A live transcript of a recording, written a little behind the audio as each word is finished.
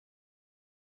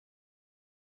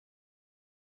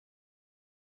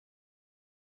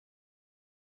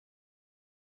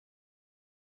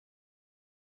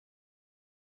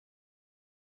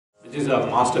This is a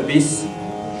masterpiece,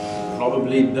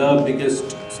 probably the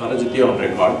biggest Swarajathi on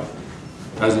record.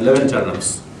 It has 11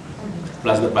 charnams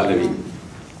plus the Pallavi,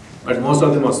 but most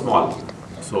of them are small.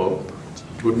 So,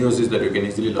 good news is that you can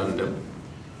easily learn them,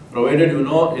 provided you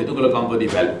know Yadukula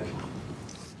Khamboji well.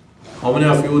 How many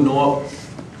of you know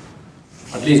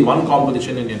at least one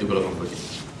composition in Yadukula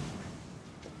Khamboji?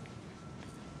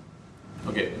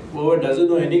 Okay, whoever doesn't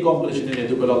know any composition in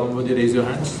Yadukula Khamboji, raise your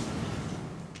hands.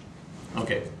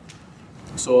 Okay,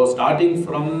 so starting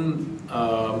from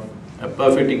a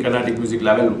perfect in Carnatic music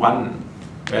level 1,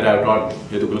 where I have taught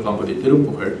Yadukula Khamboji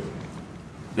Tiruppugal,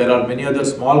 there are many other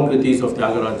small kritis of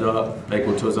Tyagaraja, like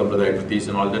Utsava Sampradaya kritis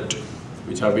and all that,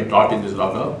 which have been taught in this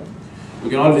raga. You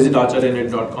can all visit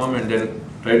acharyanet.com and then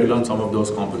try to learn some of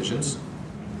those compositions.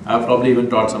 I have probably even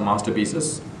taught some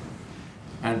masterpieces.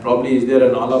 And probably is there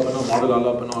an alapana, model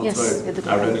alapana also? Yes,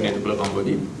 I've done in Yadukula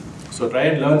Khamboji. So try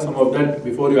and learn some of that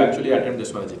before you actually attempt the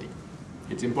Swarajathi.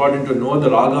 It's important to know the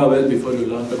raga well before you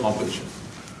learn the composition.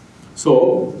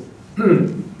 So,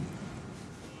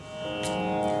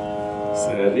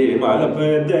 Sari ma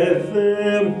pa da sa,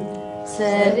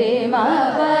 Sari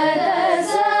ma pa da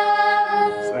sa,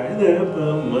 sa da pa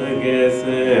ma ga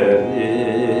sa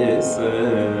re sa,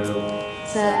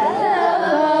 sa da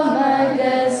pa ma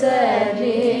ga sa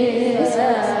re sa.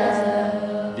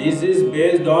 This is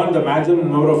based on the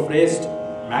maximum number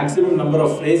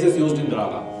of phrases used in the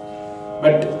raga.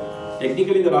 But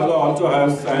technically the raga also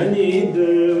has sani da,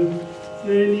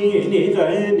 sani ni da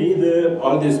ni da.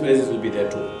 All these phrases will be there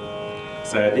too.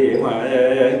 Sadi ma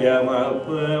ga ma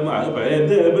pa ma pa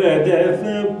da ba da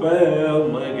sa pa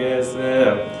ma ga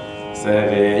sa,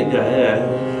 sari ga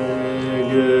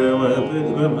ga ma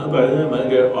pa ma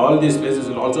ga. All these phrases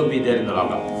will also be there in the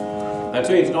raga. That's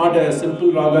why it's not a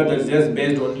simple raga that's just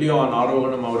based only on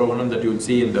Arohanam, Avrohanam that you would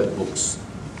see in the books.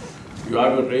 You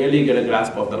have to really get a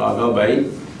grasp of the raga by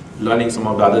learning some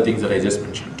of the other things that I just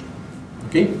mentioned.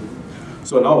 Okay?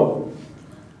 So now,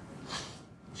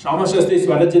 Shyama Shastri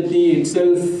Swarajathi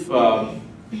itself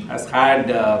has had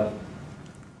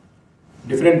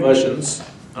different versions.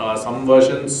 Some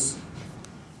versions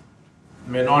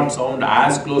may not sound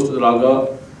as close to the raga,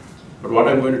 but what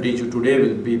I'm going to teach you today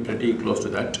will be pretty close to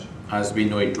that, as we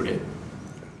know it today,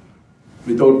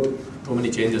 without too many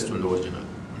changes from the original.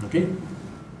 Okay?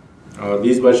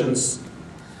 These versions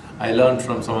I learned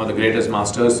from some of the greatest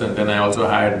masters, and then I also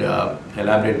had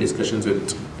elaborate discussions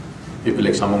with people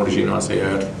like Shyama,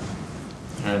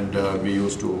 and we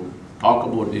used to talk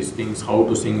about these things, how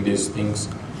to sing these things,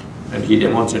 and he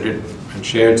demonstrated and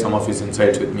shared some of his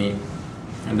insights with me.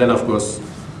 And then of course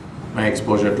my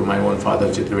exposure to my own father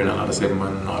Chittravena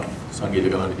Narasimhan or Sangeeta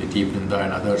Kalanidhi T. Brinda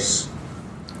and others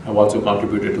have also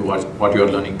contributed to what you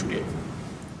are learning today.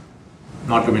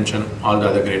 Not to mention all the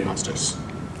other great masters.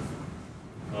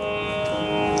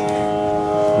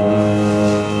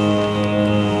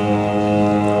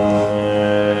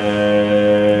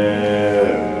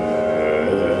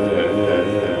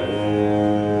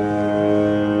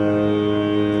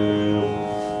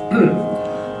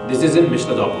 This is in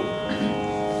Mishra Dapu.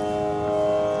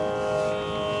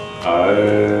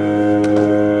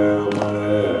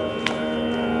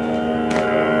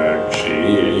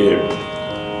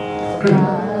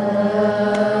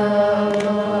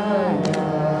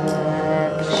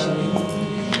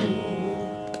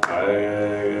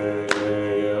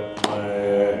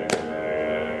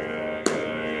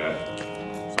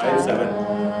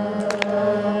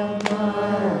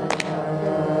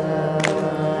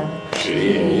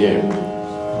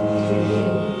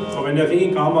 So when you are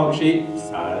thinking Kamakshi,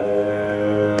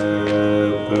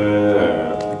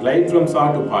 glide from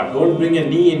sa to pa. Don't bring a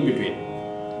knee in between.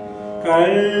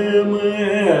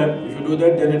 If you do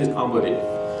that, then it is Khamboji.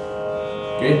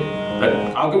 Okay? That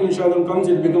Akam Nishadam comes,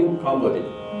 it becomes Khamboji.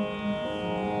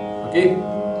 Okay?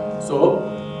 So,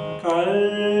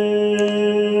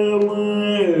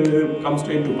 come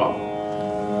straight to pa.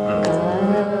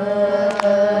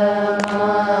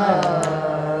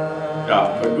 Yeah,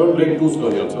 but don't play too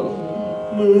slowly also.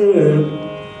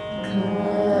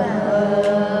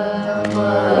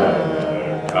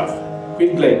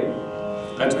 Quick glide.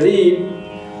 That's very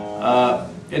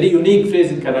unique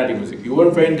phrase in Carnatic music. You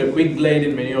won't find a quick glide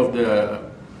in many of the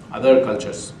other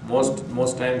cultures.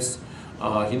 Most times,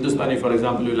 Hindustani, for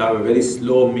example, will have a very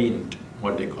slow mean,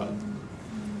 what they call.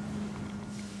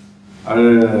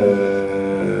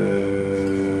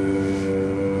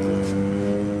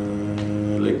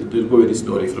 It will go very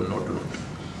slowly from note to note.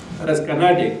 Whereas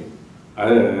Carnatic,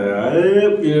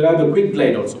 we will have a quick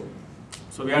glide also.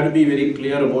 So we have to be very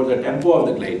clear about the tempo of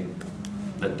the glide,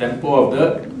 the tempo of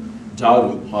the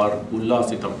jaru or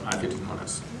ullasitam, as it is known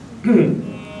as.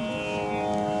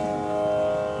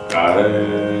 Okay,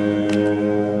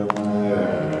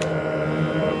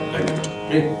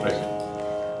 right.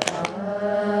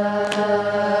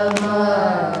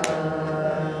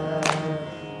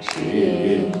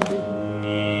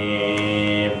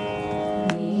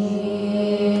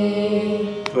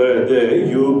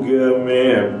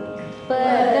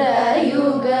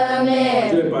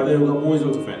 Padayugamu is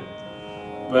also fine.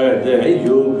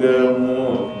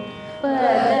 Padayugamu.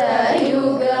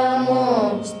 Padayugamu.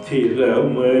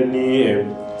 Sthiramani.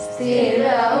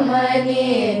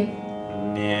 Sthiramani.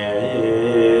 Ne.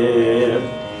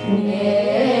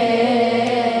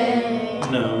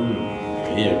 Nam.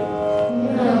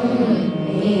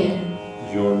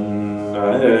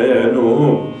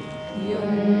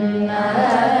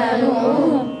 Yunnanu.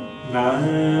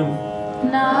 Nam.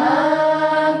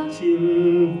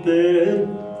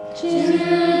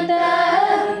 Chinta.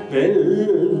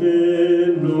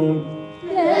 Pellenu.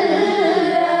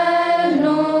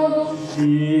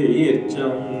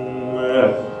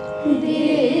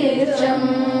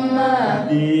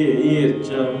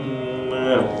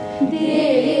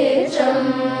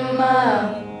 Dirchamma.